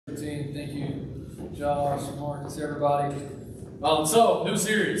Team, thank you, Josh, Marcus, everybody. So new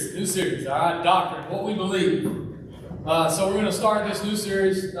series. All right, Doctrine, what we believe. So we're going to start this new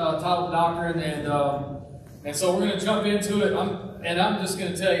series titled Doctrine, and so we're going to jump into it. I'm just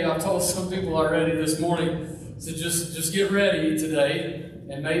going to tell you, I've told some people already this morning to just get ready today,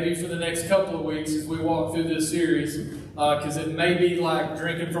 and maybe for the next couple of weeks as we walk through this series, because it may be like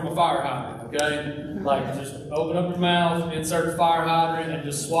drinking from a fire hydrant. Okay. Like, just open up your mouth, insert the fire hydrant, and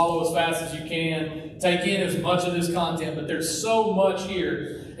just swallow as fast as you can. Take in as much of this content, but there's so much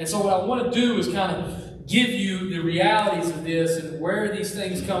here. And so what I want to do is kind of give you the realities of this and where these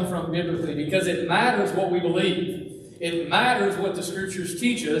things come from biblically, because it matters what we believe. It matters what the Scriptures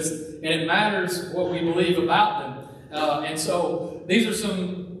teach us, and it matters what we believe about them. And so these are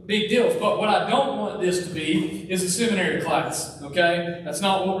some big deals. But what I don't want this to be is a seminary class, okay? That's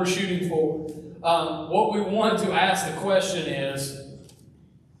not what we're shooting for. What we want to ask the question is,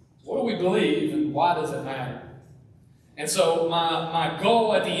 what do we believe and why does it matter? And so my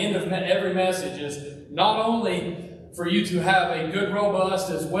goal at the end of every message is not only for you to have a good,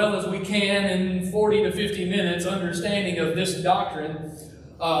 robust, as well as we can in 40 to 50 minutes understanding of this doctrine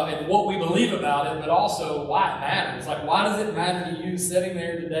and what we believe about it, but also why it matters. Like, why does it matter to you sitting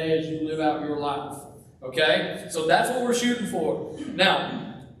there today as you live out your life? Okay? So that's what we're shooting for. Now,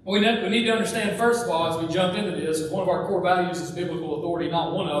 we need to understand, first of all, as we jump into this, one of our core values is biblical authority,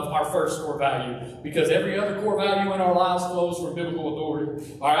 not one of our first core value, because every other core value in our lives flows from biblical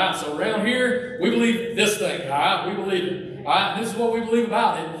authority. All right, so around here, we believe this thing. All right, we believe it. All right, this is what we believe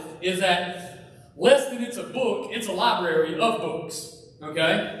about it, is that less than it's a book, it's a library of books.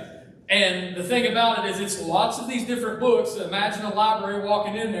 Okay? And the thing about it is it's lots of these different books. Imagine a library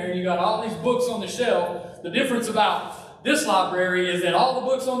walking in there, and you got all these books on the shelf. The difference about this library is that all the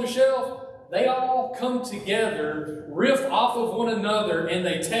books on the shelf, they all come together, riff off of one another, and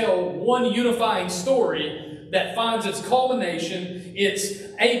they tell one unifying story that finds its culmination, its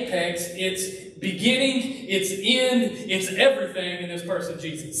apex, its beginning, its end, its everything in this person,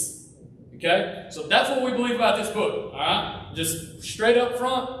 Jesus. Okay? So that's what we believe about this book. All right? Just straight up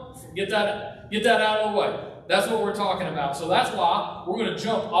front, get that out of the way. That's what we're talking about. So that's why we're going to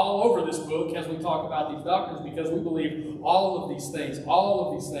jump all over this book as we talk about these doctrines, because we believe all of these things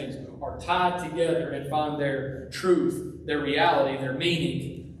are tied together and find their truth, their reality, their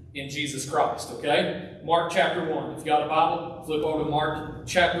meaning in Jesus Christ. Okay? Mark chapter 1. If you got a Bible, flip over to Mark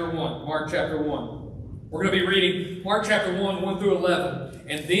chapter 1. Mark chapter 1. We're going to be reading Mark chapter 1, 1 through 11.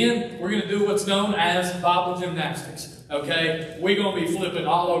 And then we're going to do what's known as Bible gymnastics. Okay? We're going to be flipping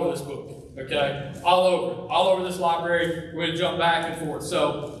all over this book. Okay, all over this library. We're going to jump back and forth.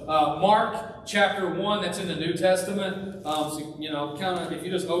 So, Mark chapter 1, that's in the New Testament. So, you know, kind of, if you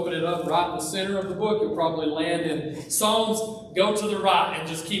just open it up right in the center of the book, you'll probably land in Psalms. Go to the right and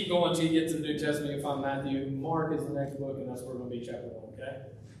just keep going until you get to the New Testament. You'll find Matthew. Mark is the next book, and that's where we're going to be, chapter 1. Okay.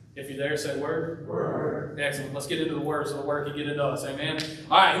 If you're there, say word. Word. Excellent. Let's get into the word so the word can get into us. Amen.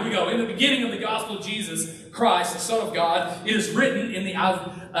 All right, here we go. In the beginning of the gospel of Jesus Christ, the Son of God, it is written in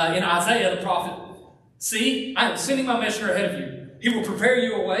Isaiah the prophet, "See, I am sending my messenger ahead of you. He will prepare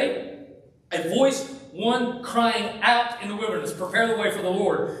you a way, a voice, one crying out in the wilderness. Prepare the way for the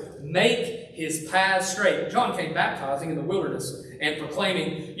Lord. Make his path straight." John came baptizing in the wilderness and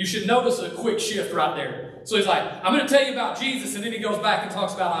proclaiming. You should notice a quick shift right there. So he's like, I'm going to tell you about Jesus, and then he goes back and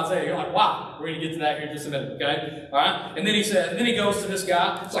talks about Isaiah. You're like, wow, we're going to get to that here in just a minute, okay? All right? And then he goes to this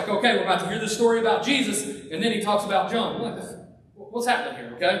guy. It's like, okay, we're about to hear this story about Jesus, and then he talks about John. Like, what's happening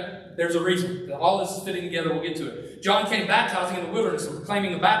here, okay? There's a reason. All this is fitting together. We'll get to it. John came baptizing in the wilderness and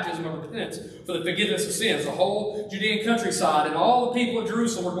proclaiming the baptism of repentance for the forgiveness of sins. The whole Judean countryside and all the people of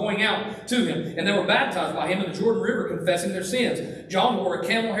Jerusalem were going out to him, and they were baptized by him in the Jordan River, confessing their sins. John wore a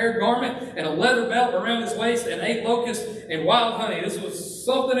camel-haired garment and a leather belt around his waist and ate locusts and wild honey. This was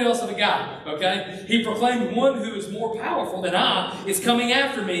something else of a guy, okay? He proclaimed, one who is more powerful than I is coming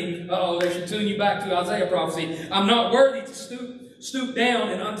after me. Uh-oh, they should tune you back to Isaiah prophecy. I'm not worthy to stoop down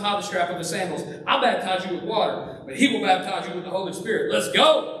and untie the strap of his sandals. I'll baptize you with water, but he will baptize you with the Holy Spirit. Let's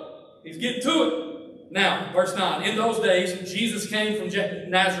go. He's getting to it. Now, verse 9. In those days, Jesus came from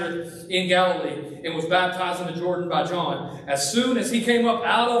Nazareth in Galilee and was baptized in the Jordan by John. As soon as he came up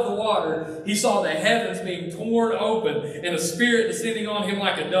out of the water, he saw the heavens being torn open and a spirit descending on him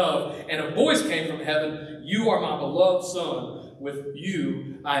like a dove. And a voice came from heaven, "You are my beloved Son. With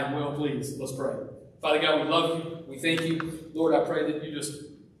you I am well pleased." Let's pray. Father God, we love you. We thank you. Lord, I pray that you just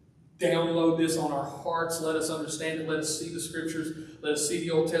download this on our hearts. Let us understand it. Let us see the Scriptures. Let us see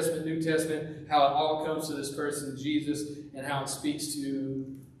the Old Testament, New Testament, how it all comes to this person, Jesus, and how it speaks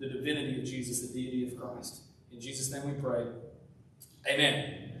to the divinity of Jesus, the deity of Christ. In Jesus' name we pray.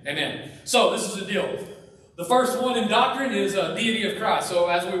 Amen. Amen. So this is the deal. The first one in doctrine is Deity of Christ. So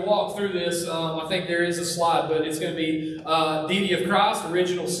as we walk through this, I think there is a slide, but it's going to be Deity of Christ,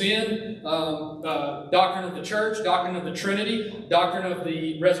 original sin, doctrine of the church, doctrine of the Trinity, doctrine of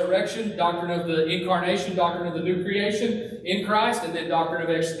the resurrection, doctrine of the incarnation, doctrine of the new creation in Christ, and then doctrine of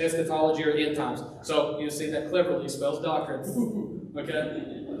eschatology or the end times. So you see that cleverly spells doctrine.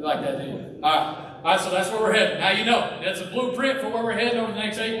 Okay? You like that, do you? All right, so that's where we're heading. Now you know. That's a blueprint for where we're heading over the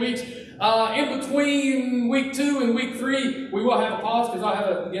next 8 weeks. In between week 2 and week 3, we will have a pause because I have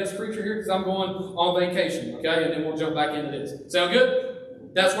a guest preacher here because I'm going on vacation, okay? And then we'll jump back into this. Sound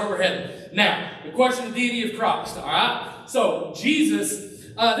good? That's where we're headed. Now, the question of the deity of Christ, all right? So, Jesus,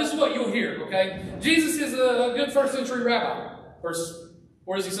 this is what you'll hear, okay? Jesus is a good first century rabbi,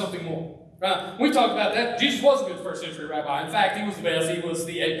 or is he something more? Right? We talked about that. Jesus was a good first century rabbi. In fact, he was the best. He was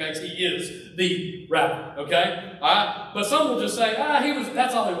the apex. He is the rabbi. Okay? Alright? But some will just say,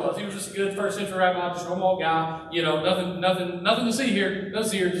 that's all he was. He was just a good first century rabbi, just a normal guy. You know, nothing to see here. Nothing to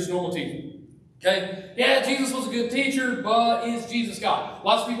see here, just normal teaching. Okay? Yeah, Jesus was a good teacher, but is Jesus God?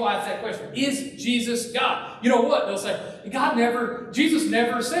 Lots of people ask that question. Is Jesus God? You know what? They'll say, Jesus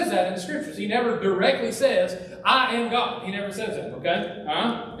never says that in the scriptures. He never directly says, I am God. He never says that, okay?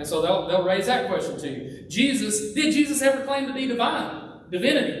 And so they'll raise that question to you. Did Jesus ever claim to be divine?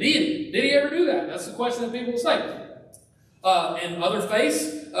 Divinity, deity. Did he ever do that? That's the question that people will say. In other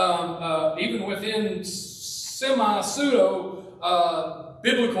faiths, even within semi-pseudo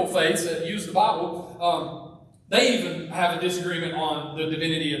biblical faiths that use the Bible, they even have a disagreement on the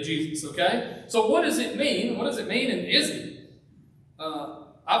divinity of Jesus, okay? So what does it mean? What does it mean, and is he?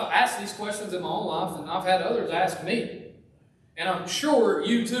 I've asked these questions in my own life, and I've had others ask me. And I'm sure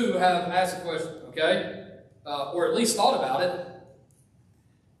you too have asked a question, okay? Or at least thought about it.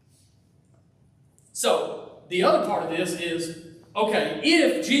 So, the other part of this is, okay,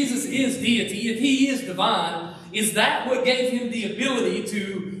 if Jesus is deity, if he is divine, is that what gave him the ability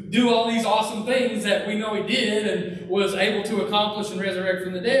to do all these awesome things that we know he did and was able to accomplish and resurrect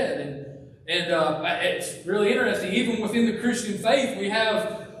from the dead? And it's really interesting. Even within the Christian faith, we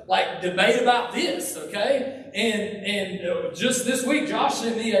have debate about this, okay? And just this week, Josh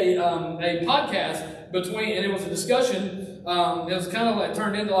sent me a podcast and it was a discussion. It was kind of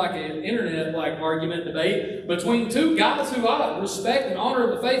turned into an internet argument debate between two guys who I respect and honor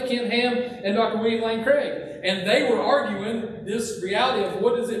of the faith, Ken Ham and Dr. William Lane Craig. And they were arguing this reality of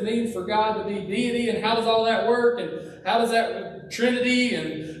what does it mean for God to be deity, and how does all that work, and how does that Trinity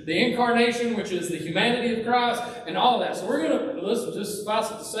and the incarnation, which is the humanity of Christ, and all of that. So we're going to listen. Just suffice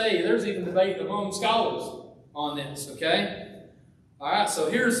it to say, there's even debate among scholars on this. Okay. All right.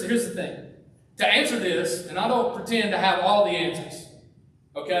 So here's the thing. To answer this, and I don't pretend to have all the answers.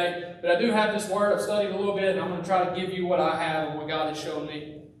 Okay, but I do have this word. I've studied a little bit, and I'm going to try to give you what I have and what God has shown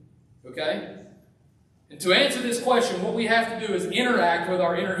me. Okay. And to answer this question, what we have to do is interact with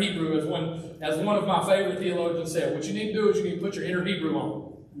our inner Hebrew, as one of my favorite theologians said. What you need to do is you need to put your inner Hebrew on.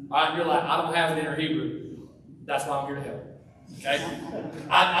 All right, you're like, I don't have an inner Hebrew. That's why I'm here to help. Okay?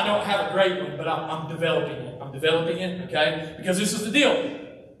 I don't have a great one, but I'm developing it. I'm developing it, okay? Because this is the deal.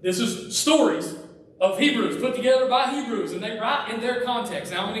 This is stories of Hebrews put together by Hebrews, and they write in their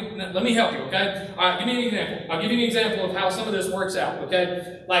context. Now, let me help you, okay? All right, give me an example. I'll give you an example of how some of this works out,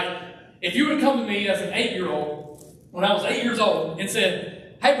 okay? If you would have come to me as an 8-year-old, when I was 8 years old, and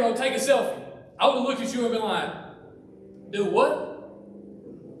said, hey, bro, take a selfie, I would have looked at you and been like, do what?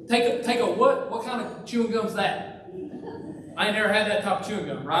 Take a what? What kind of chewing gum is that? I ain't never had that type of chewing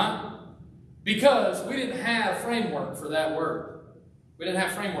gum, right? Because we didn't have framework for that word. We didn't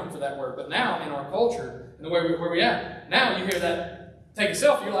have framework for that word. But now, in our culture, and the way where we at, now you hear that, take a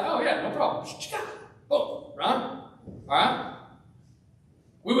selfie, you're like, oh yeah, no problem. Boom, right? All right?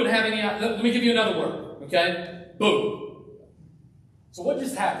 We wouldn't have any, let me give you another word, okay? Boom. So what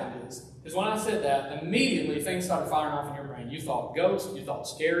just happened is when I said that, immediately things started firing off in your brain. You thought ghost, you thought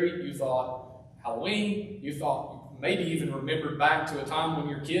scary, you thought Halloween, you thought maybe even remembered back to a time when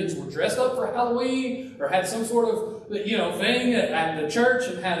your kids were dressed up for Halloween or had some sort of, thing at the church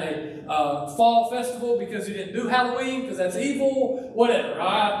and had a fall festival because you didn't do Halloween because that's evil, whatever,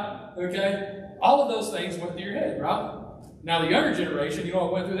 right? Okay? All of those things went through your head, right? Now, the younger generation, you know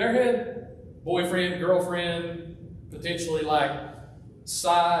what went through their head? Boyfriend, girlfriend, potentially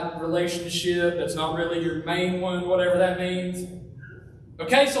side relationship that's not really your main one, whatever that means.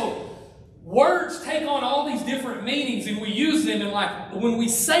 Okay, so words take on all these different meanings and we use them, and when we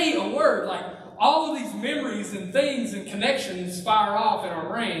say a word, all of these memories and things and connections fire off in our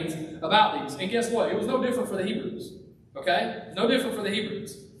brains about these. And guess what? It was no different for the Hebrews. Okay? No different for the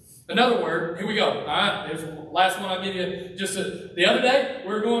Hebrews. Another word, here we go. All right? Last one I'll give you, the other day,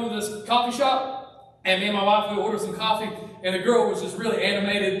 we were going to this coffee shop, and me and my wife, we ordered some coffee, and the girl was just really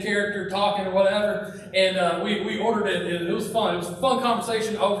animated character talking or whatever, and we ordered it, and it was fun. It was a fun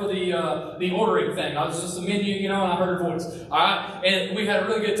conversation over the ordering thing. I was just a menu, you know, and I heard her voice. All right, and we had a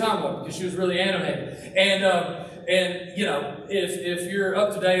really good time with her because she was really animated. And you know, if you're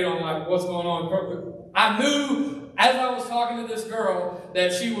up to date on like what's going on, I knew as I was talking to this girl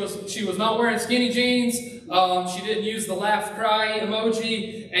that she was not wearing skinny jeans. She didn't use the laugh cry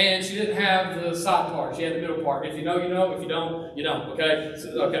emoji, and she didn't have the side part. She had the middle part. If you know, you know. If you don't, you don't. Okay.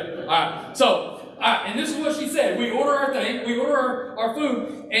 Okay. All right. So, and this is what she said. We order our thing. We order our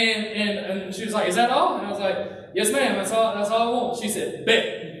food, and she was like, "Is that all?" And I was like, "Yes, ma'am. That's all I want." She said,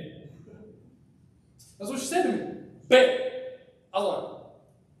 "Bet." That's what she said to me. Bet. I was like,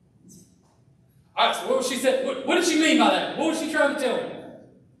 all right, so what was she saying? What did she mean by that? What was she trying to tell me?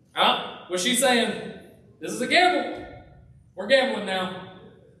 Was she saying, this is a gamble? We're gambling now.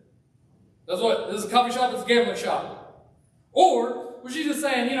 This is a coffee shop, it's a gambling shop. Or was she just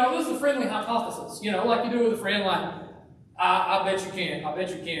saying, you know, this is a friendly hypothesis, you know, like you do with a friend, like, I bet you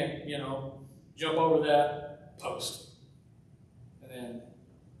can, you know, jump over that post. And then,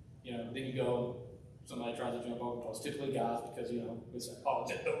 you know, then you go, somebody tries to jump over the post, typically guys, because, you know, it's like, oh,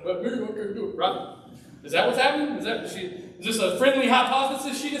 but maybe I can do it, right? Is that what's happening? Is this a friendly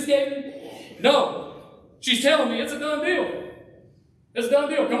hypothesis she just gave me? No. She's telling me it's a done deal. It's a done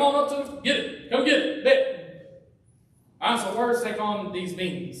deal. Come on up to get it. Come get it. Bet. All right, so words take on these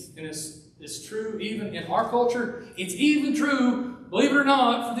meanings. And it's true even in our culture. It's even true, believe it or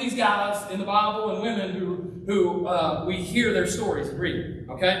not, for these guys in the Bible and women who we hear their stories and read.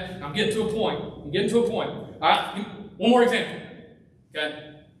 Okay? I'm getting to a point. All right? One more example.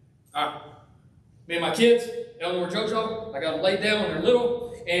 Okay? All right. Me and my kids, Eleanor and JoJo, I got them laid down when they're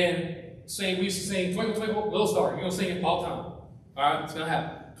little, and we used to sing Twinkle, Twinkle, Little Star. You're going to sing it all the time. All right? It's going to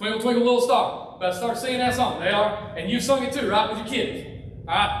happen. Twinkle, Twinkle, Little Star. About to start singing that song. They are. And you sung it too, right, with your kids.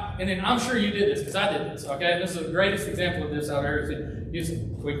 All right? And then I'm sure you did this, because I did this. Okay? And this is the greatest example of this I've ever seen. You say,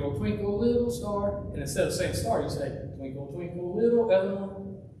 Twinkle, Twinkle, Little Star. And instead of saying star, you say, Twinkle, Twinkle, Little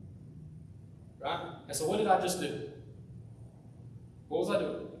Eleanor. Right? And so what did I just do? What was I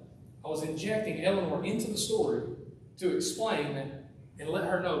doing? I was injecting Eleanor into the story to explain that and let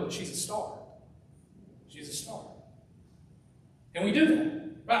her know that she's a star. She's a star. And we do that.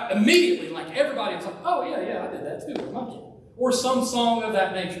 Right? Immediately, like everybody was like, oh, yeah, I did that too with my kid. Or some song of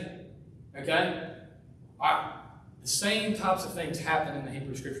that nature. Okay? All right. The same types of things happen in the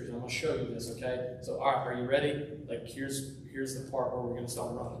Hebrew Scriptures. I'm going to show you this, okay? So, all right, are you ready? Like, here's the part where we're going to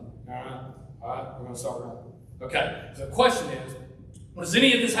start running. All right, we're going to start running. Okay, so the question is, what does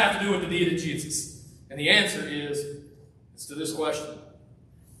any of this have to do with the deity of Jesus? And the answer is, it's to this question.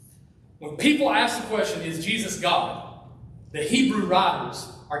 When people ask the question, is Jesus God? The Hebrew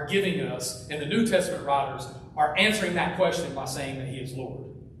writers are giving us, and the New Testament writers are answering that question by saying that He is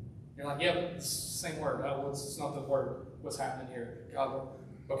Lord. You're like, yeah, it's the same word. It's not the word. What's happening here? God,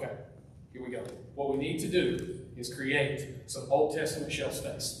 okay, here we go. What we need to do is create some Old Testament shelf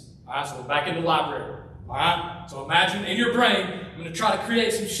space. All right, so we're back in the library. All right, so imagine in your brain, I'm going to try to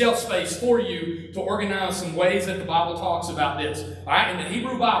create some shelf space for you to organize some ways that the Bible talks about this. All right, in the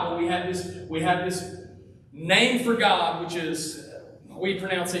Hebrew Bible, we have this name for God, which is, we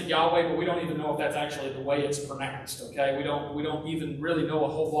pronounce it Yahweh, but we don't even know if that's actually the way it's pronounced. Okay, we don't even really know a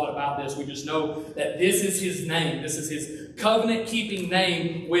whole lot about this. We just know that this is His name. This is His covenant-keeping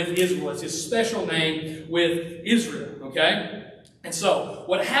name with Israel. It's His special name with Israel. Okay. And so,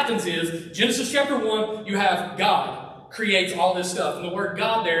 what happens is, Genesis chapter 1, you have God creates all this stuff. And the word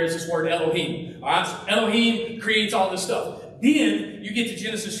God there is this word Elohim. All right? So Elohim creates all this stuff. Then, you get to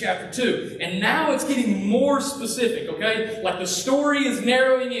Genesis chapter 2. And now it's getting more specific, okay? Like the story is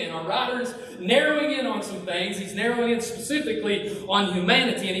narrowing in. Our writer's narrowing in on some things. He's narrowing in specifically on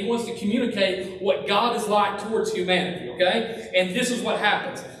humanity. And he wants to communicate what God is like towards humanity, okay? And this is what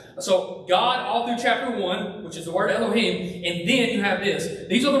happens. So, God, all through chapter 1, which is the word Elohim, and then you have this.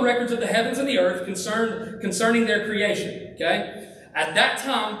 These are the records of the heavens and the earth concerning their creation. Okay? At that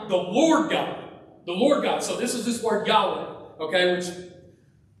time, the Lord God, so this is this word Yahweh, okay, which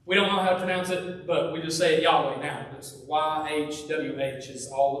we don't know how to pronounce it, but we just say it Yahweh now. It's YHWH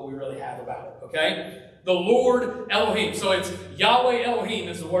is all that we really have about it, okay? The Lord Elohim. So it's Yahweh Elohim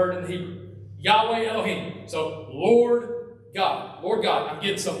is the word in Hebrew. Yahweh Elohim. So, Lord God, I'm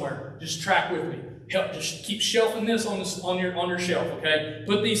getting somewhere. Just track with me. Just keep shelving this on your shelf, okay?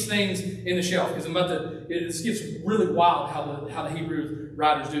 Put these things in the shelf because this gets really wild how the Hebrew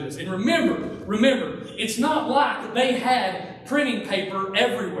writers do this. And remember, it's not like they had printing paper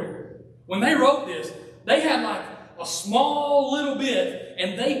everywhere. When they wrote this, They had like a small little bit,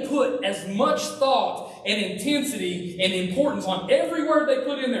 and they put as much thought and intensity and importance on every word they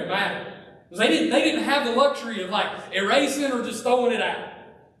put in there mattered. Because they didn't have the luxury of like erasing or just throwing it out.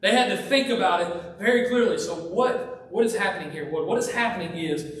 They had to think about it very clearly. So what is happening here? What is happening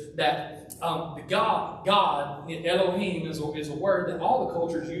is that the God, Elohim, is a word that all the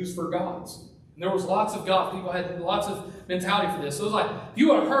cultures use for gods. And there was lots of gods. People had lots of mentality for this. So it was like, if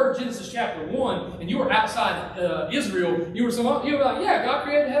you had heard Genesis chapter 1 and you were outside Israel, you were like, yeah, God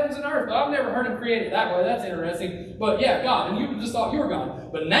created the heavens and earth. But I've never heard him create it that way. That's interesting. But yeah, God. And you just thought you were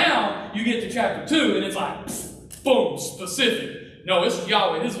God. But now you get to chapter 2 and it's like, boom, specific. No, this is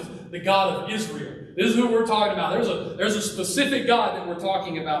Yahweh. This is the God of Israel. This is who we're talking about. There's a specific God that we're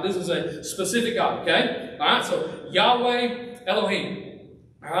talking about. This is a specific God, okay? All right, so Yahweh, Elohim.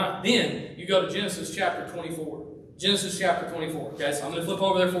 All right, then you go to Genesis chapter 24. Genesis chapter 24, okay? So I'm going to flip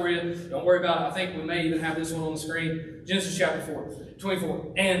over there for you. Don't worry about it. I think we may even have this one on the screen. Genesis chapter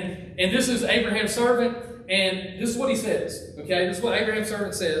 24. And this is Abraham's servant, and this is what he says, okay? This is what Abraham's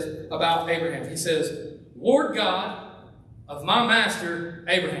servant says about Abraham. He says, Lord God of my master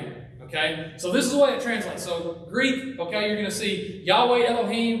Abraham. Okay, so this is the way it translates. So Greek, okay, you're going to see Yahweh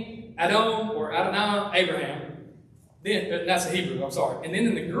Elohim, Adon or Adonai Abraham. Then that's the Hebrew. I'm sorry. And then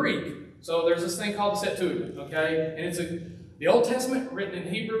in the Greek, so there's this thing called the Septuagint. Okay, and it's the Old Testament written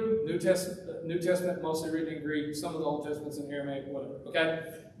in Hebrew, New Testament mostly written in Greek. Some of the Old Testament's in Aramaic, whatever. Okay,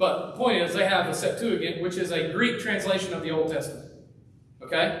 but the point is they have the Septuagint, which is a Greek translation of the Old Testament.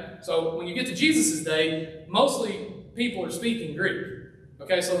 Okay, so when you get to Jesus' day, mostly people are speaking Greek.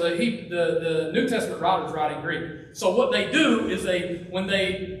 Okay, so the New Testament writers write in Greek. So what they do is when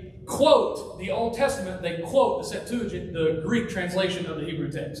they quote the Old Testament, they quote the Septuagint, the Greek translation of the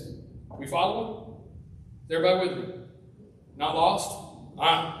Hebrew text. We follow? Is everybody with me? Not lost? All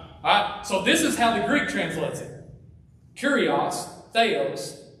right. So this is how the Greek translates it. Kurios,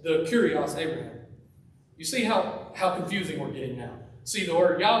 Theos, the Kurios, Abraham. You see how confusing we're getting now. See, the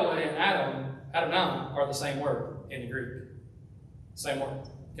word Yahweh and Adonai are the same word in the Greek. Same word,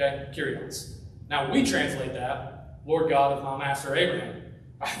 okay? Kurios. Now we translate that, Lord God of my master Abraham.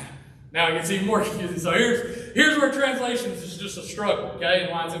 Now it gets even more confusing. So here's where translations is just a struggle, okay?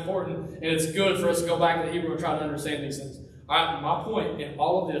 And why it's important, and it's good for us to go back to the Hebrew and try to understand these things. All right, my point in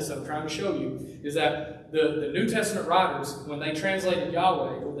all of this that I'm trying to show you is that the New Testament writers, when they translated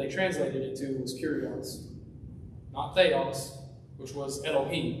Yahweh, what they translated it to was Kurios. Not Theos, which was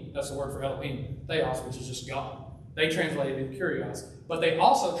Elohim. That's the word for Elohim. Theos, which is just God. They translated it Kurios. But they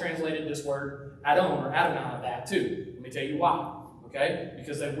also translated this word Adon or Adonai that too. Let me tell you why. Okay?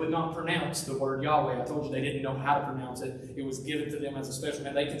 Because they would not pronounce the word Yahweh. I told you they didn't know how to pronounce it. It was given to them as a special,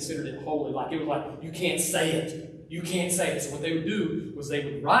 and they considered it holy. Like it was like, you can't say it. You can't say it. So what they would do was they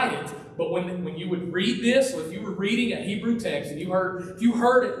would write it. But when you would read this, or if you were reading a Hebrew text, and if you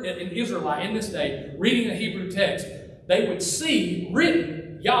heard it, an Israelite in this day reading a Hebrew text, they would see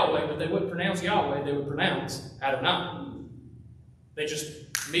written Yahweh, but they wouldn't pronounce Yahweh, they would pronounce Adonai. They just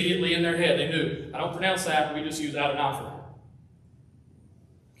immediately in their head, they knew, I don't pronounce that, we just use Adonai for that.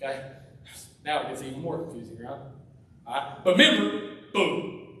 Okay? Now it gets even more confusing, right? All right? But remember,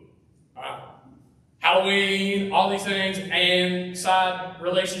 boom. All right? Halloween, all these things, and side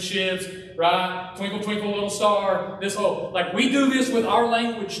relationships, right? Twinkle, twinkle, little star, this whole, like we do this with our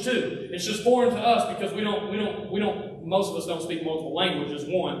language too. It's just foreign to us because most of us don't speak multiple languages,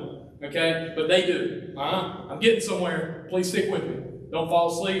 one, okay? But they do. I'm getting somewhere. Please stick with me. Don't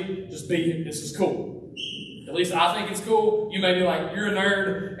fall asleep. Just be here. This is cool. At least I think it's cool. You may be like, you're a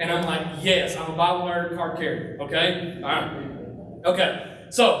nerd. And I'm like, yes, I'm a Bible nerd, card carrier. Okay? All right. Okay.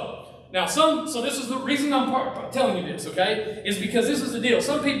 So this is the reason I'm telling you this, okay? Is because this is the deal.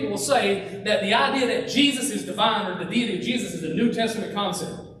 Some people will say that the idea that Jesus is divine or the deity of Jesus is a New Testament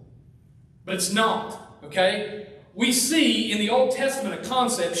concept. But it's not, okay? We see in the Old Testament a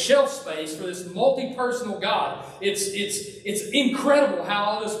concept, shelf space, for this multi-personal God. It's incredible how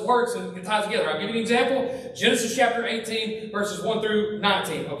all this works and ties together. I'll give you an example. Genesis chapter 18, verses 1 through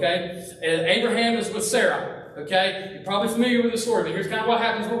 19, okay? And Abraham is with Sarah. Okay, you're probably familiar with the story, but here's kind of what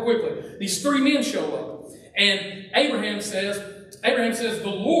happens real quickly. These three men show up, and Abraham says, the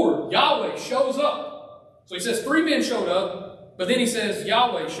Lord, Yahweh, shows up. So he says three men showed up, but then he says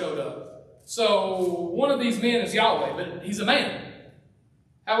Yahweh showed up. So one of these men is Yahweh, but he's a man.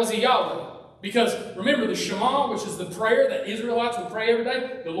 How is he Yahweh? Because remember the Shema, which is the prayer that Israelites will pray every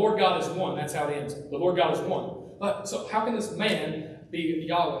day, the Lord God is one. That's how it ends. The Lord God is one. But so how can this man be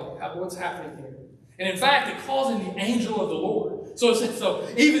Yahweh? What's happening here? And in fact, it calls him the angel of the Lord. So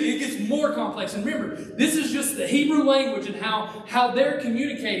even it gets more complex. And remember, this is just the Hebrew language and how they're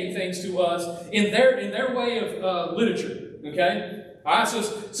communicating things to us in their way of literature. Okay? All right, so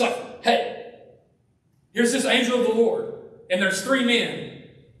it's like, hey, here's this angel of the Lord, and there's three men,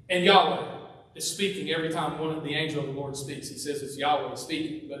 and Yahweh is speaking every time one of the angel of the Lord speaks. He says it's Yahweh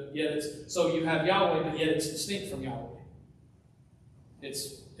speaking, but yet so you have Yahweh, but yet it's distinct from Yahweh.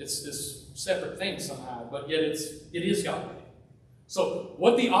 It's this separate thing somehow, but yet it is Yahweh. So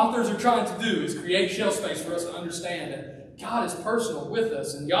what the authors are trying to do is create shelf space for us to understand that God is personal with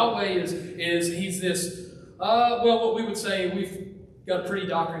us, and Yahweh he's this what we would say, we've got a pretty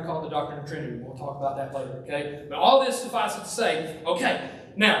doctrine called the Doctrine of Trinity. We'll talk about that later, okay? But all this suffices to say, okay,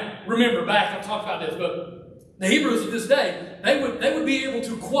 now, remember back, I've talked about this, but the Hebrews of this day, they would be able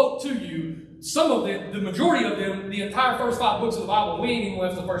to quote to you some of them, the majority of them, the entire first 5 books of the Bible. We ain't even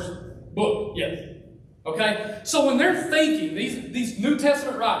left the first book yet. Okay? So when they're thinking, these New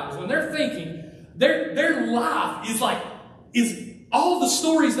Testament writers, when they're thinking, their life is all the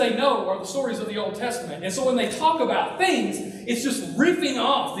stories they know are the stories of the Old Testament. And so when they talk about things, it's just riffing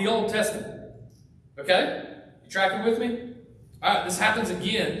off the Old Testament. Okay? You tracking with me? All right, this happens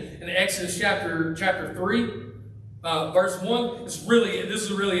again in Exodus chapter 3, verse 1. This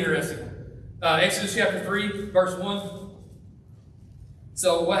is really interesting. Exodus chapter 3, verse 1.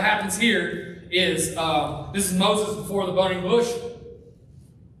 So what happens here is, this is Moses before the burning bush.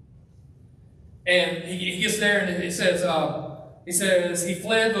 And he gets there and it says, he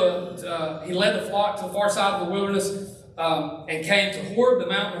led the flock to the far side of the wilderness and came to Horeb, the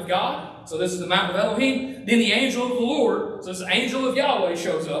mountain of God. So this is the mountain of Elohim. Then the angel of the Lord, so this angel of Yahweh,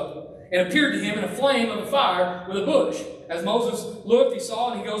 shows up and appeared to him in a flame of a fire with a bush. As Moses looked, he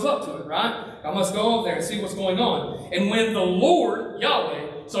saw, and he goes up to it, right? I must go over there and see what's going on. And when the Lord,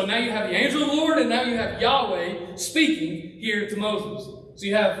 Yahweh, so now you have the angel of the Lord, and now you have Yahweh speaking here to Moses. So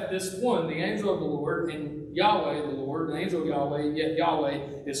you have this one, the angel of the Lord, and Yahweh, the Lord, the angel of Yahweh, yet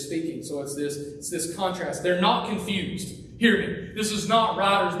Yahweh is speaking. So it's this contrast. They're not confused. Hear me. This is not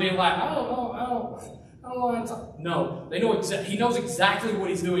writers being like, I don't know what I'm talking. No, they know he knows exactly what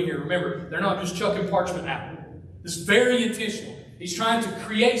he's doing here. Remember, they're not just chucking parchment out. This is very intentional. He's trying to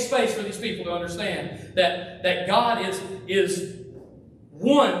create space for these people to understand that God is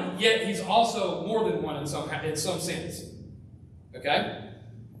one, yet he's also more than one in some sense. Okay?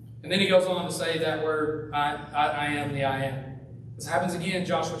 And then he goes on to say that word, I am the I am. This happens again in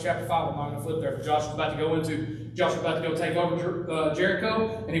Joshua chapter 5. I'm not going to flip there, but Joshua's about to go take over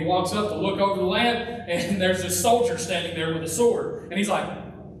Jericho, and he walks up to look over the land, and there's this soldier standing there with a sword. And he's like,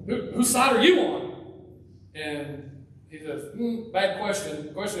 whose side are you on? And he says, bad question.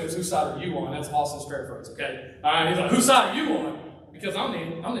 The question is, whose side are you on? That's Austin's paraphrase, okay? All right, he's like, whose side are you on? Because I'm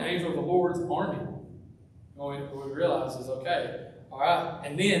the angel of the Lord's army. What we realize is, okay, all right.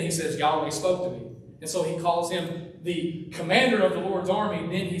 And then he says, Yahweh spoke to me. And so he calls him the commander of the Lord's army.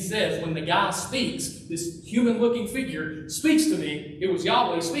 And then he says, when the guy speaks, this human-looking figure speaks to me, it was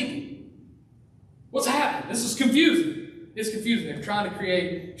Yahweh speaking. What's happening? This is confusing. It's confusing. They're trying to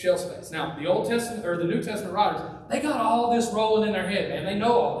create shelf space. Now, the Old Testament or the New Testament writers, they got all this rolling in their head, man. They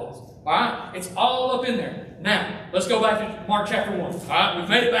know all this. All right? It's all up in there. Now, let's go back to Mark chapter 1. All right? We've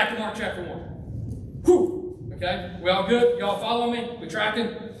made it back to Mark chapter 1. Whew. Okay? We all good? Y'all follow me? We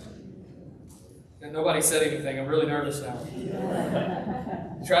tracking? And nobody said anything. I'm really nervous now.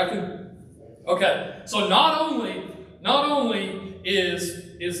 You tracking? Okay. So not only is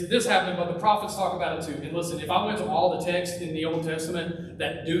this happening, but the prophets talk about it too. And listen, if I went to all the texts in the Old Testament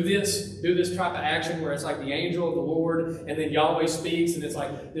that do this type of action where it's like the angel of the Lord and then Yahweh speaks and it's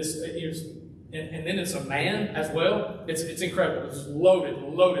like this, and then it's a man as well, it's incredible. It's loaded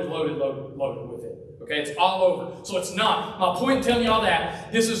with it. Okay, it's all over. So it's not, my point in telling you all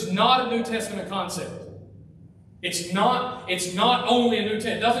that, this is not a New Testament concept. It's not only a New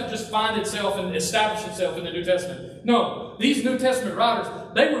Testament. It doesn't just find itself and establish itself in the New Testament. No, these New Testament writers,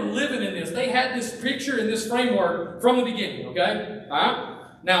 they were living in this. They had this picture and this framework from the beginning, okay? All right?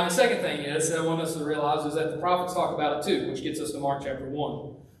 Now, the second thing is, I want us to realize, is that the prophets talk about it too, which gets us to Mark chapter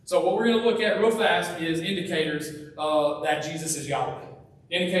 1. So what we're going to look at real fast is indicators that Jesus is Yahweh.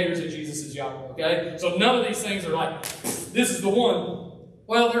 Indicators that Jesus is Yahweh, okay? So none of these things are like, this is the one.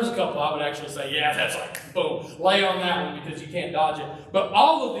 Well, there's a couple I would actually say, yeah, that's like, boom, lay on that one because you can't dodge it. But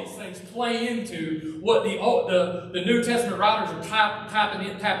all of these things play into what the New Testament writers are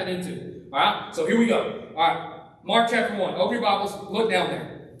tapping into. All right? So here we go. All right. Mark chapter 1. Open your Bibles. Look down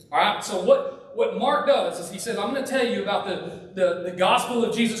there. All right? So what Mark does is he says, I'm going to tell you about the gospel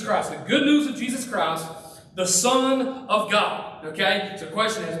of Jesus Christ, the good news of Jesus Christ, the Son of God. Okay? So the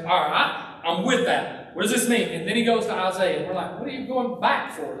question is, all right, I'm with that. What does this mean? And then he goes to Isaiah. And we're like, what are you going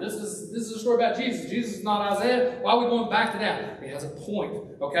back for? This is a story about Jesus. Jesus is not Isaiah. Why are we going back to that? He has a point.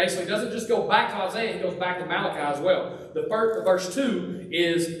 Okay, so he doesn't just go back to Isaiah. He goes back to Malachi as well. The verse 2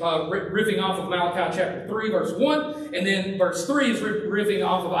 is riffing off of Malachi chapter 3, verse 1. And then verse 3 is riffing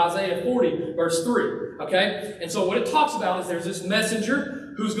off of Isaiah 40, verse 3. Okay? And so what it talks about is there's this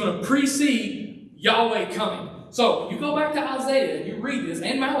messenger who's going to precede Yahweh coming. So you go back to Isaiah and you read this,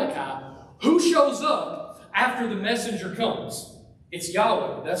 and Malachi. Who shows up after the messenger comes? It's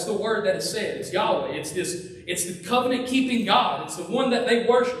Yahweh. That's the word that is said. It's Yahweh. It's the covenant-keeping God. It's the one that they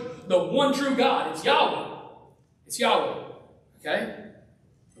worship. The one true God. It's Yahweh. It's Yahweh. Okay?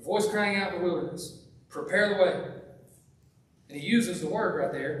 The voice crying out in the wilderness. Prepare the way. And he uses the word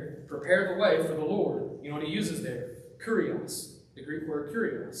right there. Prepare the way for the Lord. You know what he uses there? Kurios. The Greek word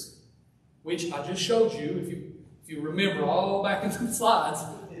kurios. Which I just showed you, if you remember all back into the slides,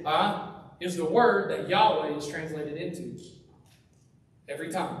 is the word that Yahweh is translated into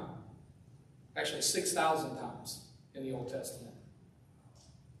every time. Actually, 6,000 times in the Old Testament.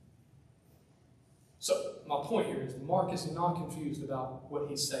 So, my point here is Mark is not confused about what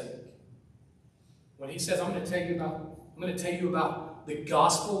he's saying. When he says, I'm going to tell you about the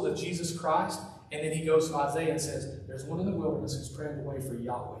gospel of Jesus Christ, and then he goes to Isaiah and says, there's one in the wilderness who's praying the way for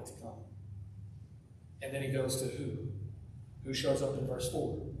Yahweh to come. And then he goes to who? Who shows up in verse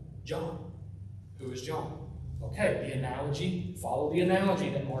 4? John. Who is John? Okay, the analogy, follow the analogy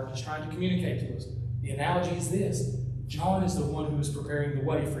that Mark is trying to communicate to us. The analogy is this. John is the one who is preparing the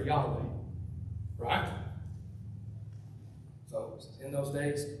way for Yahweh. Right? So, in those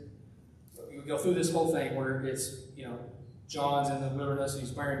days, you go through this whole thing where it's, John's in the wilderness,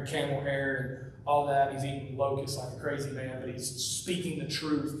 he's wearing camel hair and all that. He's eating locusts like a crazy man, but he's speaking the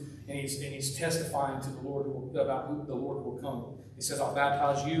truth, and he's testifying to the Lord about who the Lord will come. He says, I'll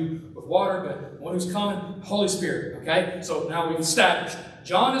baptize you with water, but the one who's coming, Holy Spirit. Okay? So now we've established.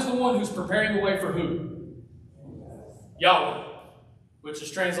 John is the one who's preparing the way for who? Yahweh, which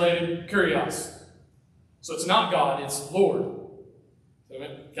is translated Kurios. So it's not God, it's Lord.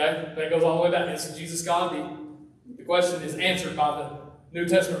 Okay? That goes all the way back. Is Jesus God? The question is answered by the New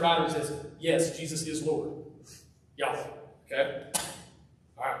Testament writers as, yes, Jesus is Lord. Yahweh. Okay?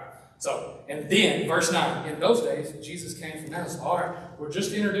 All right. So, and then, verse 9, in those days, Jesus came from Nazareth. All right, we're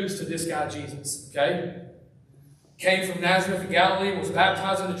just introduced to this guy, Jesus, okay? Came from Nazareth in Galilee, was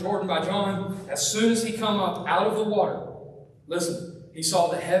baptized in the Jordan by John. As soon as he come up out of the water, listen, he saw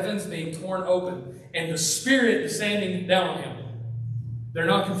the heavens being torn open and the Spirit descending down on him. They're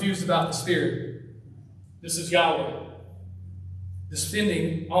not confused about the Spirit. This is Yahweh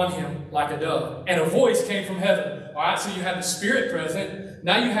descending on him like a dove. And a voice came from heaven. All right, so you have the Spirit present.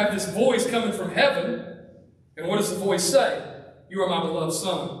 Now you have this voice coming from heaven. And what does the voice say? You are my beloved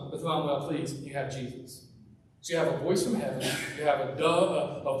Son, with whom I'm well pleased. You have Jesus. So you have a voice from heaven. You have a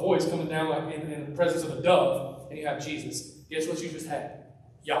dove, a voice coming down like in the presence of a dove. And you have Jesus. Guess what you just had?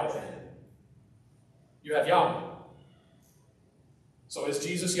 Yahweh. You have Yahweh. So is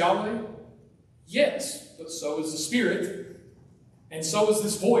Jesus Yahweh? Yes. But so is the Spirit. And so is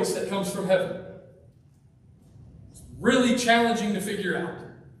this voice that comes from heaven. It's really challenging to figure out.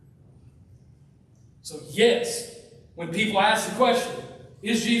 So yes, when people ask the question,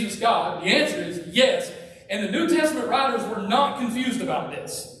 is Jesus God? The answer is yes. And the New Testament writers were not confused about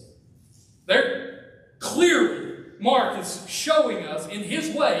this. They're clearly, Mark is showing us in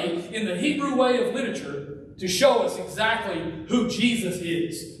his way, in the Hebrew way of literature, to show us exactly who Jesus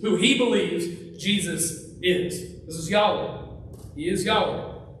is, who he believes Jesus is. This is Yahweh. He is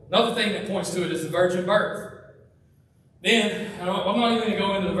Yahweh. Another thing that points to it is the virgin birth. Then, I'm not even going to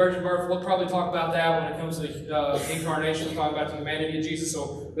go into the virgin birth. We'll probably talk about that when it comes to the incarnation. We'll talk about the humanity of Jesus.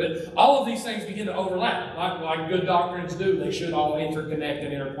 But all of these things begin to overlap. Like good doctrines do, they should all interconnect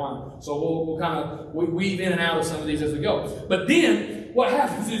and intertwine. So we'll kind of weave in and out of some of these as we go. But then, what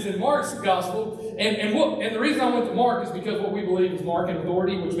happens is in Mark's gospel, and the reason I went to Mark is because what we believe is Mark in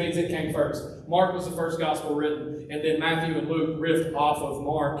authority, which means it came first. Mark was the first gospel written, and then Matthew and Luke riffed off of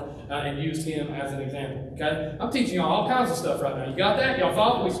Mark and used him as an example. Okay, I'm teaching y'all all kinds of stuff right now. You got that? Y'all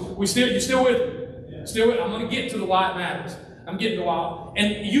follow? You still with me? Yeah. Still with me? I'm going to get to the why it matters. I'm getting to why,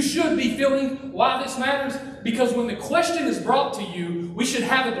 and you should be feeling why this matters, because when the question is brought to you, we should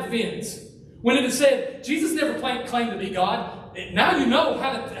have a defense. When it is said Jesus never claimed to be God. Now you know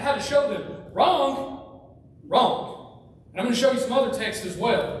how to show them. Wrong. And I'm going to show you some other texts as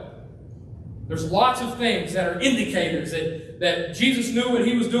well. There's lots of things that are indicators that Jesus knew what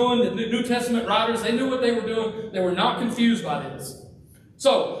he was doing. The New Testament writers, they knew what they were doing. They were not confused by this.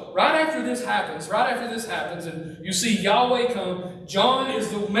 So, so, right after this happens, and you see Yahweh come, John is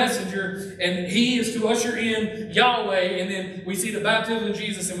the messenger, and he is to usher in Yahweh, and then we see the baptism of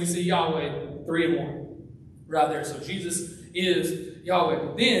Jesus, and we see Yahweh 3 in 1. Right there. So Jesus is Yahweh.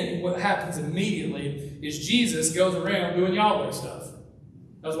 But then, what happens immediately is Jesus goes around doing Yahweh stuff.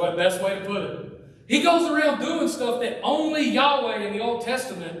 That's the best way to put it. He goes around doing stuff that only Yahweh in the Old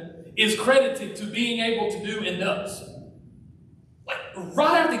Testament is credited to being able to do and does. Like,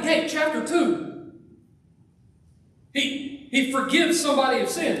 right out the gate, chapter 2. He forgives somebody of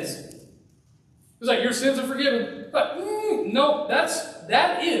sins. It's like, your sins are forgiven. But, no,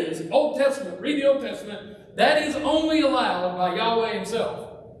 that is Old Testament. Read the Old Testament. That is only allowed by Yahweh himself.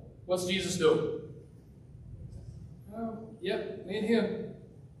 What's Jesus doing? Oh, yep, me and him.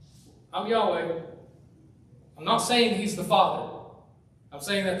 I'm Yahweh. I'm not saying he's the Father. I'm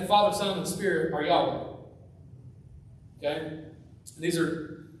saying that the Father, Son, and Spirit are Yahweh. Okay?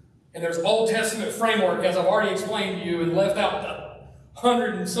 And there's Old Testament framework, as I've already explained to you, and left out the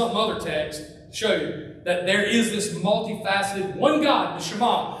 100 and something other texts to show you that there is this multifaceted one God, the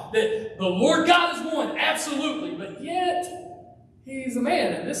Shema, that the Lord God is one, absolutely, but yet he's a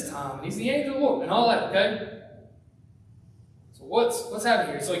man at this time, and he's the angel of the Lord, and all that, okay? So what's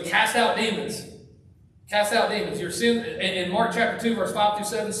happening here? So he cast out demons. Cast out demons. Your sin, in Mark chapter 2, verse 5 through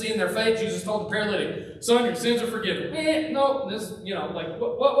 7, seeing their faith, Jesus told the paralytic, son, your sins are forgiven. No, this, like,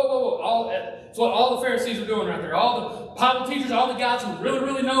 whoa. That's what all the Pharisees are doing right there. All the Bible teachers, all the guys who really,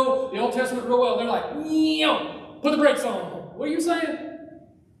 really know the Old Testament real well, they're like, put the brakes on. What are you saying?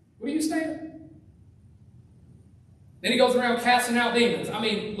 What are you saying? Then he goes around casting out demons. I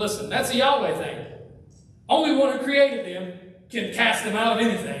mean, listen, that's a Yahweh thing. Only one who created them can cast them out of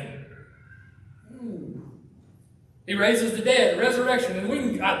anything. He raises the dead, the resurrection, and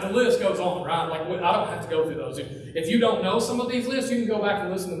the list goes on, right? Like, I don't have to go through those. If you don't know some of these lists, you can go back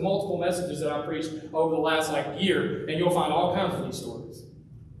and listen to multiple messages that I preached over the last year, and you'll find all kinds of these stories.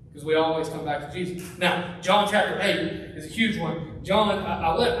 Because we always come back to Jesus. Now, John chapter 8 is a huge one. John,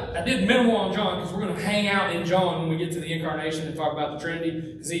 I did minimal on John because we're going to hang out in John when we get to the incarnation and talk about the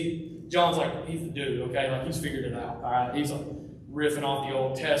Trinity. Because John's he's the dude, okay? He's figured it out, all right? He's riffing off the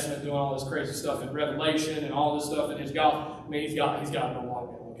Old Testament, doing all this crazy stuff in Revelation and all this stuff in his gospel. I mean, he's got it all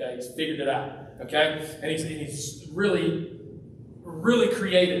locked down, okay? He's figured it out, okay? And he's really, really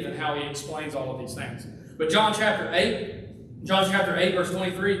creative in how he explains all of these things. But John chapter 8, verse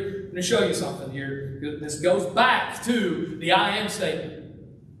 23, I'm going to show you something here. This goes back to the I am statement.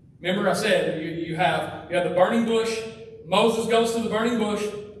 Remember I said you have the burning bush. Moses goes to the burning bush.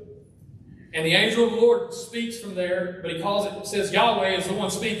 And the angel of the Lord speaks from there, but it says Yahweh is the one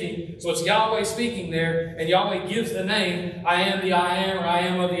speaking. So it's Yahweh speaking there, and Yahweh gives the name, I am the I am, or I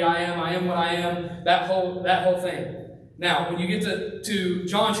am of the I am what I am, that whole thing. Now, when you get to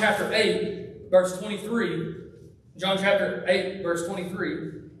John chapter 8, verse 23, John chapter 8, verse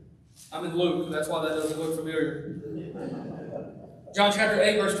 23, I'm in Luke, that's why that doesn't look familiar. John chapter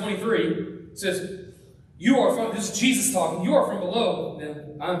 8, verse 23 says, this is Jesus talking, you are from below,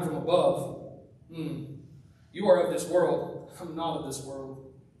 and I'm from above. You are of this world. I'm not of this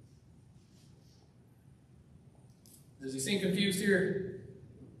world. Does he seem confused here?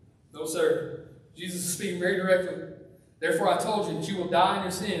 No, sir. Jesus is speaking very directly. Therefore I told you that you will die in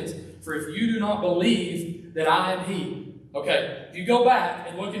your sins, for if you do not believe that I am he. Okay, if you go back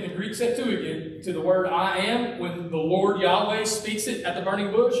and look in the Greek Septuagint to the word I am, when the Lord Yahweh speaks it at the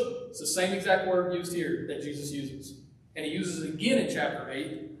burning bush, it's the same exact word used here that Jesus uses. And he uses it again in chapter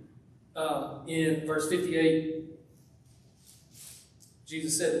 8. In verse 58,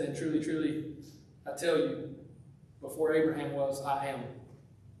 Jesus said, and truly, truly, I tell you, before Abraham was, I am.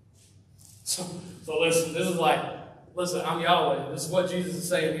 So listen, listen, I'm Yahweh. This is what Jesus is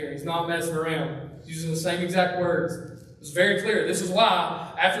saying here. He's not messing around. He's using the same exact words. It's very clear. This is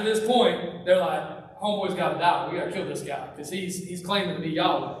why, after this point, they're like, homeboy's got to die. We got to kill this guy because he's claiming to be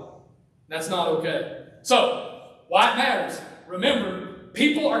Yahweh. That's not okay. So, why it matters? Remember,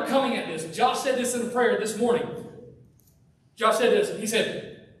 people are coming at this. Josh said this in a prayer this morning. Josh said this. He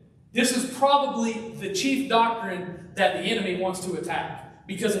said, this is probably the chief doctrine that the enemy wants to attack.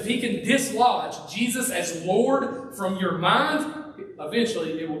 Because if he can dislodge Jesus as Lord from your mind,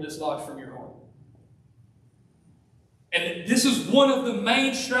 eventually it will dislodge from your heart. And this is one of the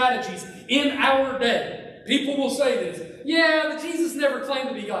main strategies in our day. People will say this. Yeah, but Jesus never claimed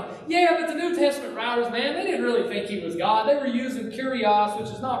to be God. Yeah, but the New Testament writers, man, they didn't really think he was God. They were using kurios, which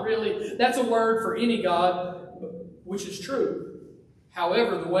is not really, that's a word for any God, which is true.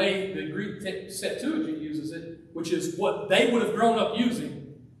 However, the way the Greek Septuagint uses it, which is what they would have grown up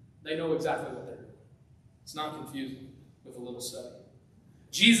using, they know exactly what they're doing. It's not confusing with a little study.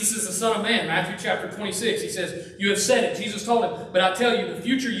 Jesus is the Son of Man. Matthew chapter 26, he says, you have said it. Jesus told him, but I tell you, the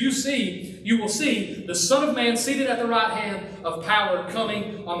future you will see the Son of Man seated at the right hand of power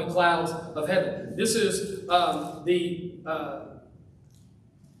coming on the clouds of heaven. This is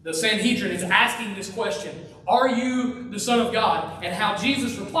the Sanhedrin is asking this question, are you the Son of God? And how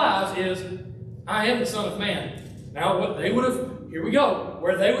Jesus replies is, I am the Son of Man. Now what they would have, here we go,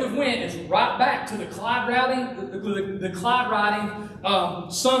 where they would have went is right back to the Clyde riding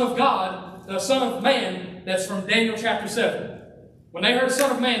Son of God, the Son of Man, that's from Daniel chapter 7. When they heard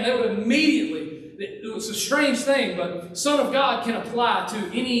Son of Man, they would immediately, it was a strange thing, but Son of God can apply to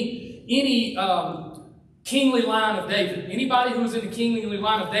any kingly line of David. Anybody who is in the kingly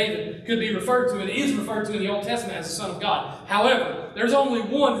line of David could be referred to, and is referred to in the Old Testament as the Son of God. However, there's only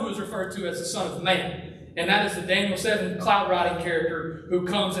one who is referred to as the Son of Man. And that is the Daniel 7 cloud riding character who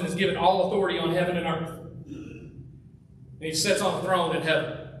comes and is given all authority on heaven and earth. And he sits on the throne in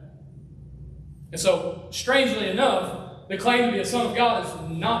heaven. And so, strangely enough, the claim to be a Son of God is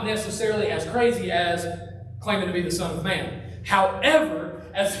not necessarily as crazy as claiming to be the Son of Man. However,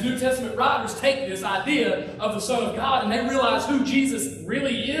 as the New Testament writers take this idea of the Son of God and they realize who Jesus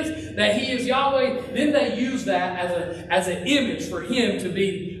really is, that He is Yahweh, then they use that as an image for Him to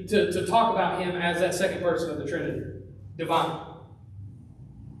be, to talk about Him as that second person of the Trinity. Divine.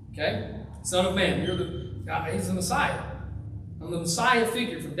 Okay? Son of Man. He's the Messiah. I'm the Messiah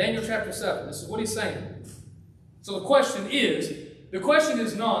figure from Daniel chapter 7. This is what He's saying. So the question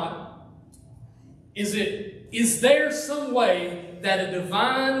is not, is there some way that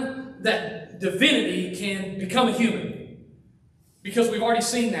that divinity can become a human? Because we've already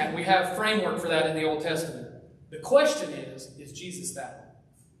seen that. We have framework for that in the Old Testament. The question is Jesus that way?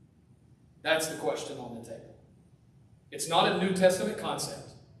 That's the question on the table. It's not a New Testament concept.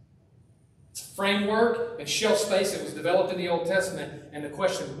 It's a framework and shelf space that was developed in the Old Testament, and the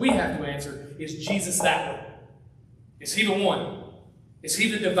question we have to answer is Jesus that way? Is He the one? Is He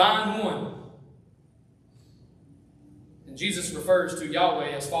the divine one? And Jesus refers to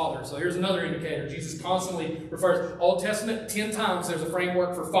Yahweh as Father. So here's another indicator. Jesus constantly refers, Old Testament, 10 times there's a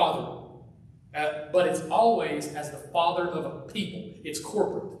framework for Father. But it's always as the Father of a people. It's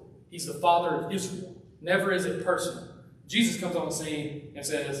corporate. He's the Father of Israel. Never is it personal. Jesus comes on the scene and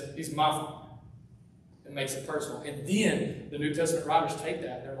says, He's my Father. It makes it personal. And then the New Testament writers take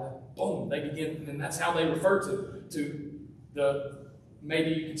that and they're like, boom, they begin, and that's how they refer to the,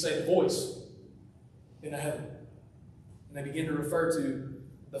 maybe you could say the voice in the heaven. And they begin to refer to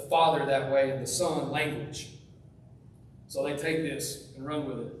the Father that way in the Son language. So they take this and run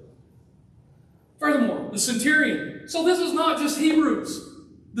with it. Furthermore, the centurion. So this is not just Hebrews.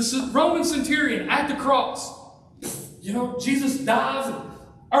 This is Roman centurion at the cross. You know, Jesus dies and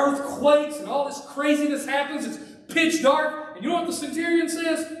earthquakes and all this craziness happens. It's pitch dark. And you know what the centurion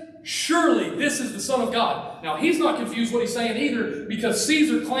says? Surely this is the Son of God. Now, he's not confused what he's saying either, because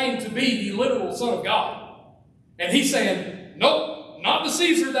Caesar claimed to be the literal Son of God. And he's saying, nope, not the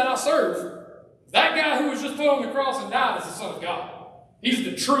Caesar that I serve. That guy who was just put on the cross and died is the Son of God. He's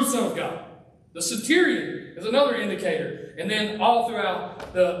the true Son of God. The centurion is another indicator. And then all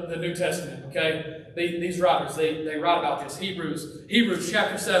throughout the New Testament, okay, these writers, they write about this. Hebrews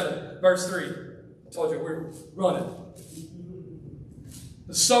chapter 7, verse 3. I told you we're running.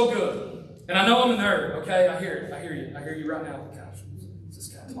 It's so good. And I know I'm a nerd, okay? I hear it. I hear you right now. Gosh, what's this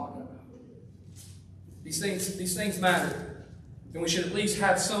guy talking about? These things matter. And we should at least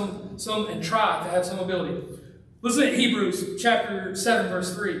have some and try to have some ability. Listen at Hebrews chapter 7,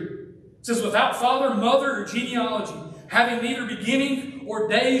 verse 3. It says, without father, mother, or genealogy, having neither beginning or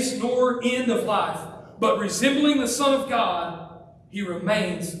days nor end of life, but resembling the Son of God, He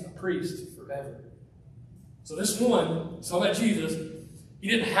remains a priest forever. So this one, it's talking about Jesus. He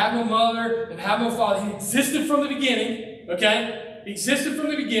didn't have no mother, didn't have no father. He existed from the beginning, okay? He existed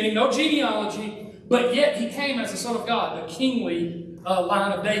from the beginning, no genealogy, but yet He came as the Son of God, the kingly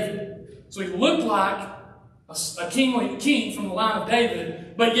line of David. So He looked like a king from the line of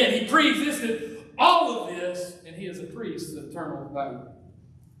David, but yet He pre-existed all of this, and He is a priest of eternal value.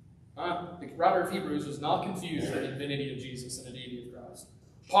 The writer of Hebrews was not confused with the divinity of Jesus and the deity of Christ.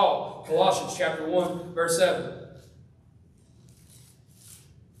 Paul, Colossians chapter 1, verse 7.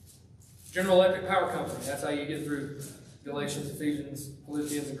 General Electric Power Company. That's how you get through Galatians, Ephesians,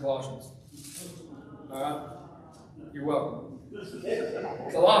 Philippians, and Colossians. All right? You're welcome.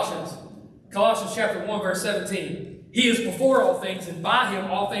 Colossians chapter 1, verse 17. He is before all things, and by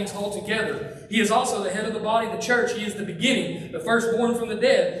Him all things hold together. He is also the head of the body, the church. He is the beginning, the firstborn from the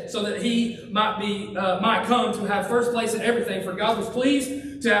dead, so that He might come to have first place in everything. For God was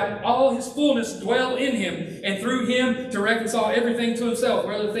pleased to have all his fullness dwell in him, and through him to reconcile everything to himself,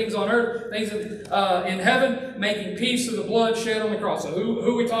 whether things on earth, things in heaven, making peace through the blood shed on the cross. So who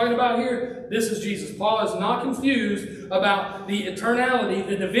are we talking about here? This is Jesus. Paul is not confused about the eternality,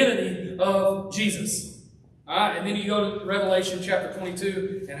 the divinity of Jesus. All right, and then you go to Revelation chapter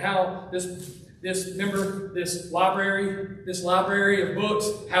 22 and how this library of books,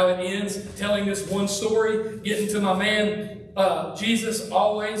 how it ends, telling this one story, getting to my man Jesus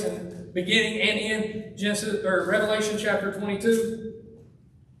always, and beginning and in Genesis or Revelation chapter 22,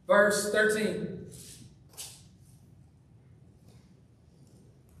 verse 13.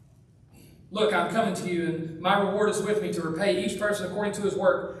 Look, I'm coming to you, and my reward is with me to repay each person according to his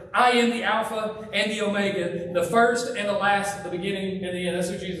work. I am the Alpha and the Omega, the first and the last, the beginning and the end. That's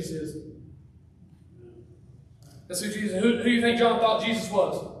who Jesus is. That's who Jesus is. Who do you think John thought Jesus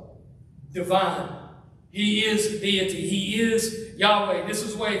was? Divine. He is deity. He is Yahweh. This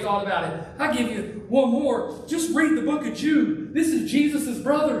is the way he thought about it. I'll give you one more. Just read the book of Jude. This is Jesus'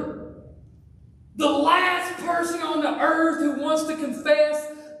 brother. The last person on the earth who wants to confess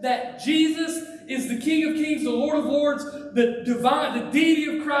that Jesus is the King of Kings, the Lord of Lords, the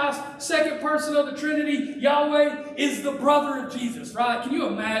deity of Christ, second person of the Trinity, Yahweh, is the brother of Jesus, right? Can you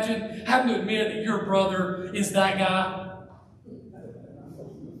imagine having to admit that your brother is that guy?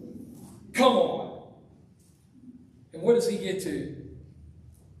 Come on. And what does he get to?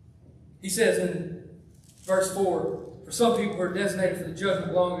 He says in verse 4, for some people who are designated for the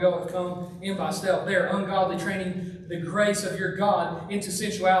judgment long ago have come in by stealth. They are ungodly, training the grace of your God into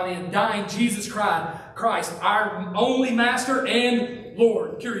sensuality and dying Jesus Christ, our only Master and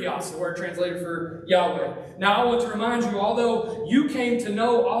Lord. Kyrios, the word translated for Yahweh. Now I want to remind you, although you came to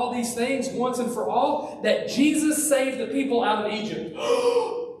know all these things once and for all, that Jesus saved the people out of Egypt.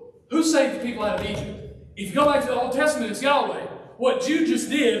 Who saved the people out of Egypt? If you go back to the Old Testament, it's Yahweh. What Jude just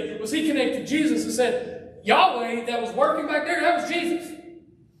did was he connected Jesus and said, Yahweh that was working back there, that was Jesus.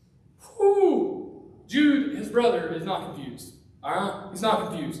 Whew. Jude, his brother, is not confused. All right? He's not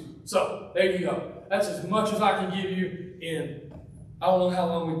confused. So, there you go. That's as much as I can give you in, I don't know how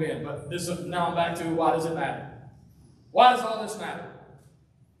long we've been, but now I'm back to why does it matter? Why does all this matter?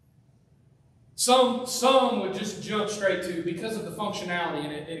 Some would just jump straight to, because of the functionality,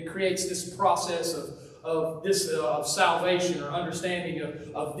 and it creates this process of salvation or understanding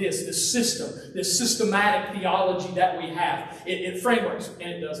of this system, this systematic theology that we have. It frameworks,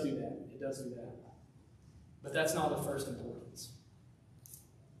 and it does do that. It does do that. But that's not of first importance.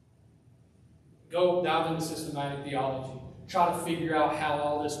 Go dive into systematic theology. Try to figure out how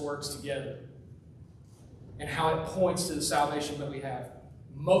all this works together and how it points to the salvation that we have.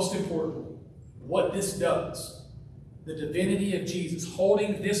 Most importantly, what this does, the divinity of Jesus,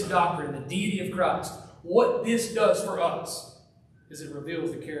 holding this doctrine, the deity of Christ, what this does for us is it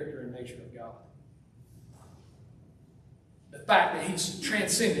reveals the character and nature of God. The fact that he's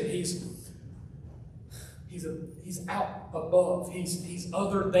transcendent, he's out above, he's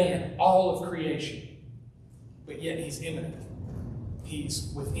other than all of creation, but yet he's immanent.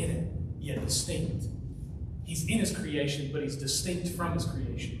 He's within it, yet distinct. He's in his creation, but he's distinct from his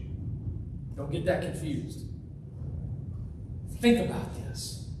creation. Don't get that confused. Think about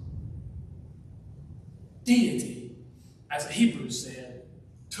this. Deity, as the Hebrews said,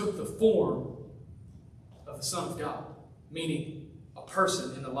 took the form of the Son of God, meaning a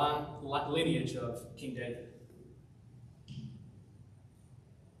person in the lineage of King David.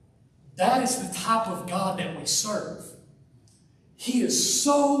 That is the type of God that we serve. He is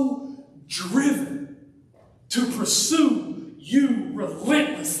so driven to pursue you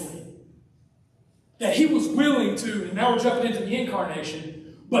relentlessly that he was willing to, and now we're jumping into the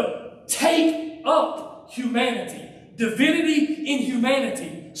incarnation, but take up humanity, divinity in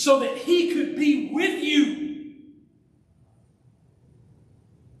humanity, so that he could be with you.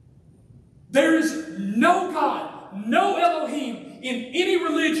 There is no God, no Elohim in any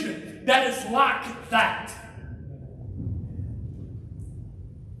religion that is like that.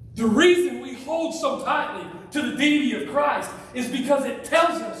 The reason we hold so tightly to the deity of Christ is because it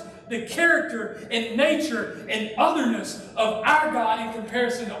tells us the character and nature and otherness of our God in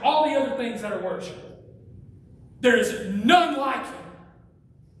comparison to all the other things that are worshipped. There is none like him.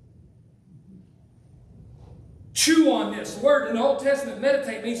 Chew on this. The word in the Old Testament,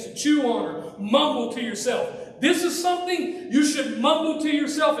 meditate, means to chew on or mumble to yourself. This is something you should mumble to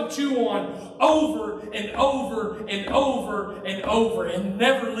yourself and chew on over and over and over and over and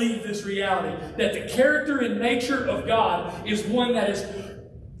never leave this reality that the character and nature of God is one that is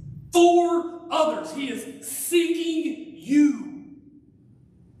for others. He is seeking you.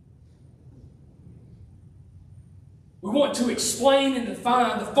 We want to explain and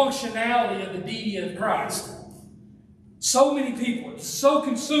define the functionality of the deity of Christ. So many people are so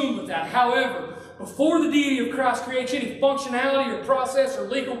consumed with that. However, before the deity of Christ creates any functionality or process or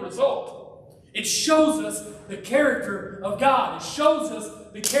legal result, it shows us the character of God. It shows us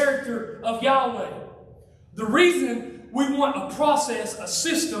the character of Yahweh. The reason we want a process, a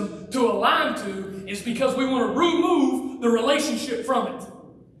system to align to is because we want to remove the relationship from it.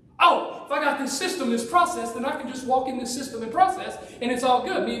 Oh, if I got this system, this process, then I can just walk in this system and process, and it's all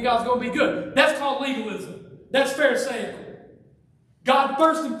good. Me and God's going to be good. That's called legalism. That's Pharisaical. God,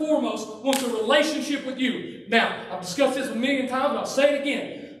 first and foremost, wants a relationship with you. Now, I've discussed this a million times, but I'll say it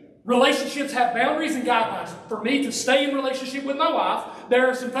again. Relationships have boundaries and guidelines. For me to stay in relationship with my wife, there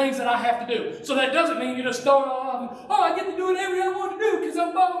are some things that I have to do. So that doesn't mean you just throw it all off and, oh, I get to do whatever I want to do because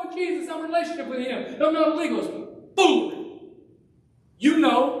I'm following Jesus. I'm in a relationship with Him. I'm not a legalist. Foolery. You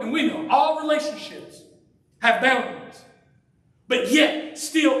know, and we know, all relationships have boundaries. But yet,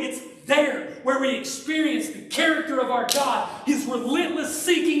 still, it's there where we experience the character of our God, His relentless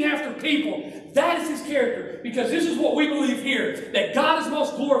seeking after people. That is His character, because this is what we believe here, that God is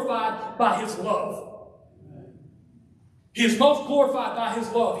most glorified by His love. He is most glorified by His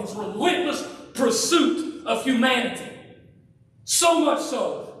love, His relentless pursuit of humanity. So much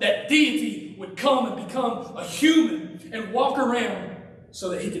so that deity would come and become a human and walk around so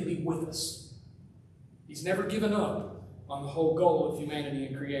that He could be with us. He's never given up on the whole goal of humanity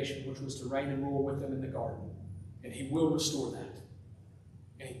and creation, which was to reign and rule with them in the garden. And He will restore that.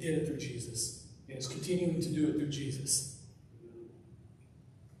 And He did it through Jesus. And is continuing to do it through Jesus.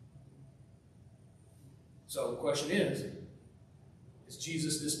 So the question is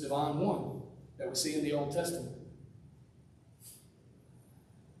Jesus this divine one that we see in the Old Testament?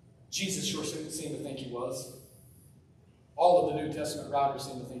 Jesus sure seemed to think He was. All of the New Testament writers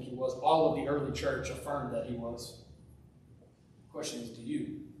seem to think He was. All of the early church affirmed that He was. The question is, do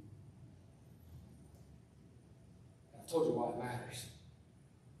you? I've told you why it matters.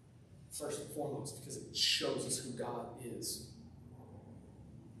 First and foremost, because it shows us who God is,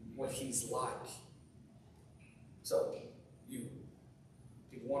 what He's like. So,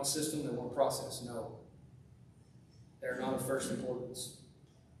 people want a system, they want a process. No. They're not of first importance.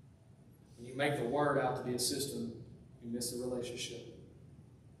 When you make the Word out to be a system, you miss the relationship.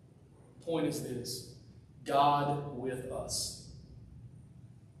 The point is this: God with us.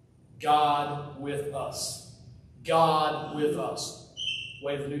 God with us. God with us. The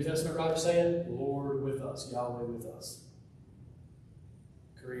way the New Testament writers say it, Lord with us, Yahweh with us.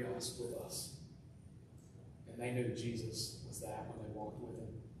 Kurios with us. And they knew Jesus was that when they walked with Him.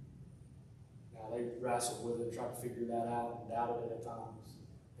 Now they wrestled with it, tried to figure that out, and doubted it at times.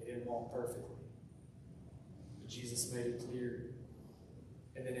 They didn't walk perfectly. But Jesus made it clear.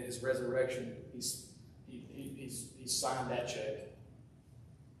 And then in His resurrection, he signed that check.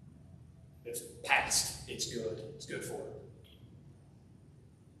 It's passed. It's good. It's good for it.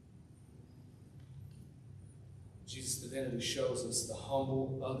 Jesus' divinity shows us the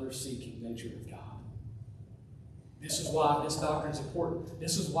humble, other-seeking nature of God. This is why this doctrine is important.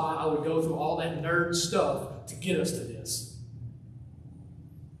 This is why I would go through all that nerd stuff to get us to this.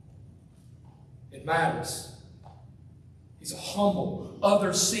 It matters. He's a humble,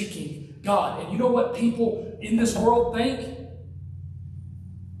 other-seeking God. And you know what people in this world think?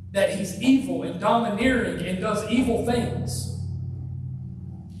 That He's evil and domineering and does evil things.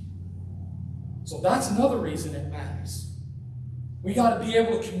 So that's another reason it matters. We got to be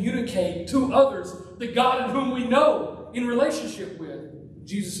able to communicate to others the God in whom we know in relationship with.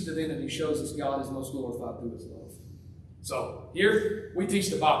 Jesus' divinity shows us God is most glorified through His love. So here we teach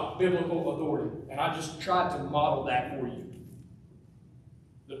the Bible, biblical authority. And I just tried to model that for you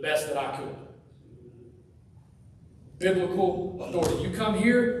the best that I could. Biblical authority. You come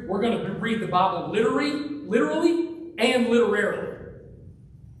here, we're going to read the Bible literally and literarily.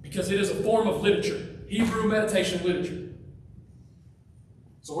 Because it is a form of literature. Hebrew meditation literature.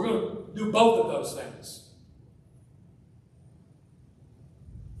 So we're going to do both of those things.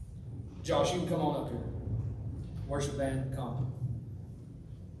 Josh, you can come on up here. Worship band, come.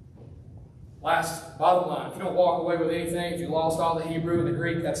 Bottom line, if you don't walk away with anything, if you lost all the Hebrew and the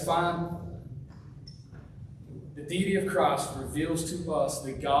Greek, that's fine. The deity of Christ reveals to us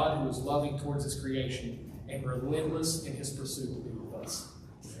the God who is loving towards His creation and relentless in His pursuit to be with us.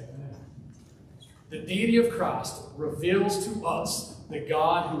 The deity of Christ reveals to us the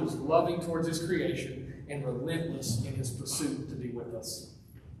God who is loving towards His creation and relentless in His pursuit to be with us.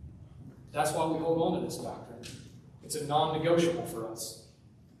 That's why we hold on to this doctrine. It's a non-negotiable for us.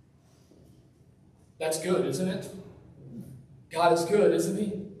 That's good, isn't it? God is good, isn't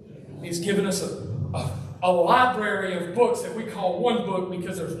He? He's given us a library of books that we call one book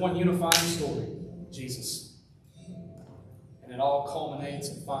because there's one unifying story, Jesus. And it all culminates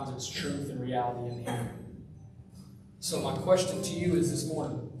and finds its truth and reality in Him. So my question to you is this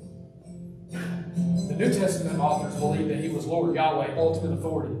morning. The New Testament authors believe that He was Lord, Yahweh, ultimate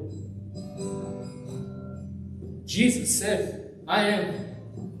authority. Jesus said, I am.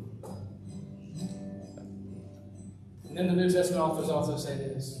 And then the New Testament authors also say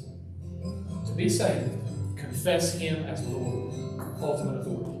this. To be saved, confess Him as Lord, ultimate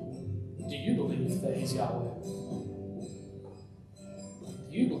authority. Do you believe that He's Yahweh?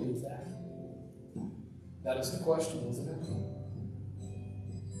 Do you believe that? That is the question, isn't it?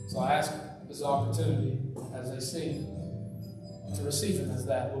 So I ask this opportunity as they sing to receive Him as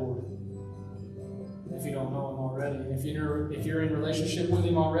that Lord. If you don't know Him already, if you're in relationship with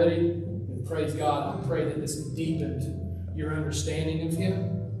Him already, then praise God. I pray that this deepened your understanding of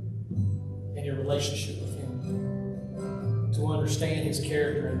Him and your relationship with Him. To understand His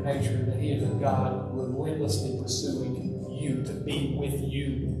character and nature, that He is a God relentlessly pursuing you, to be with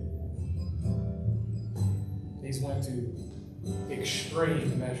you. He's went to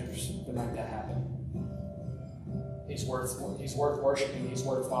extreme measures to make that happen. He's worth worshiping. He's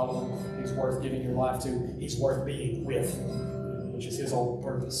worth following. He's worth giving your life to. He's worth being with, which is His whole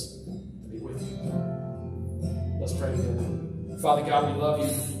purpose, to be with you. Let's pray together. Father God, we love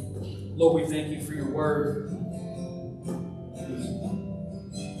You. Lord, we thank You for Your word.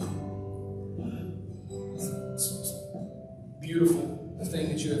 It's beautiful, the thing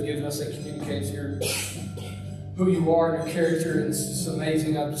that You have given us that communicates who You are and Your character. And it's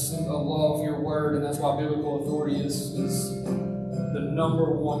amazing. I love Your word, and that's why biblical authority is the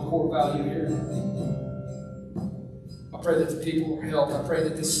number one core value here. I pray that the people are helped. I pray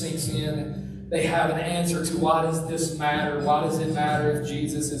that this sinks in. They have an answer to why does this matter? Why does it matter if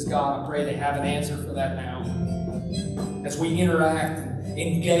Jesus is God? I pray they have an answer for that now. As we interact and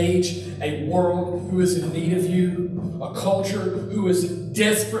engage a world who is in need of You, a culture who is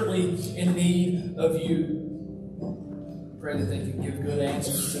desperately in need of You, pray that they can give good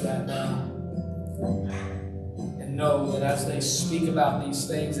answers to that now. And know that as they speak about these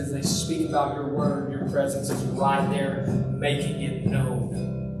things, as they speak about Your word, Your presence is right there making it known.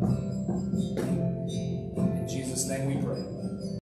 In Jesus' name we pray.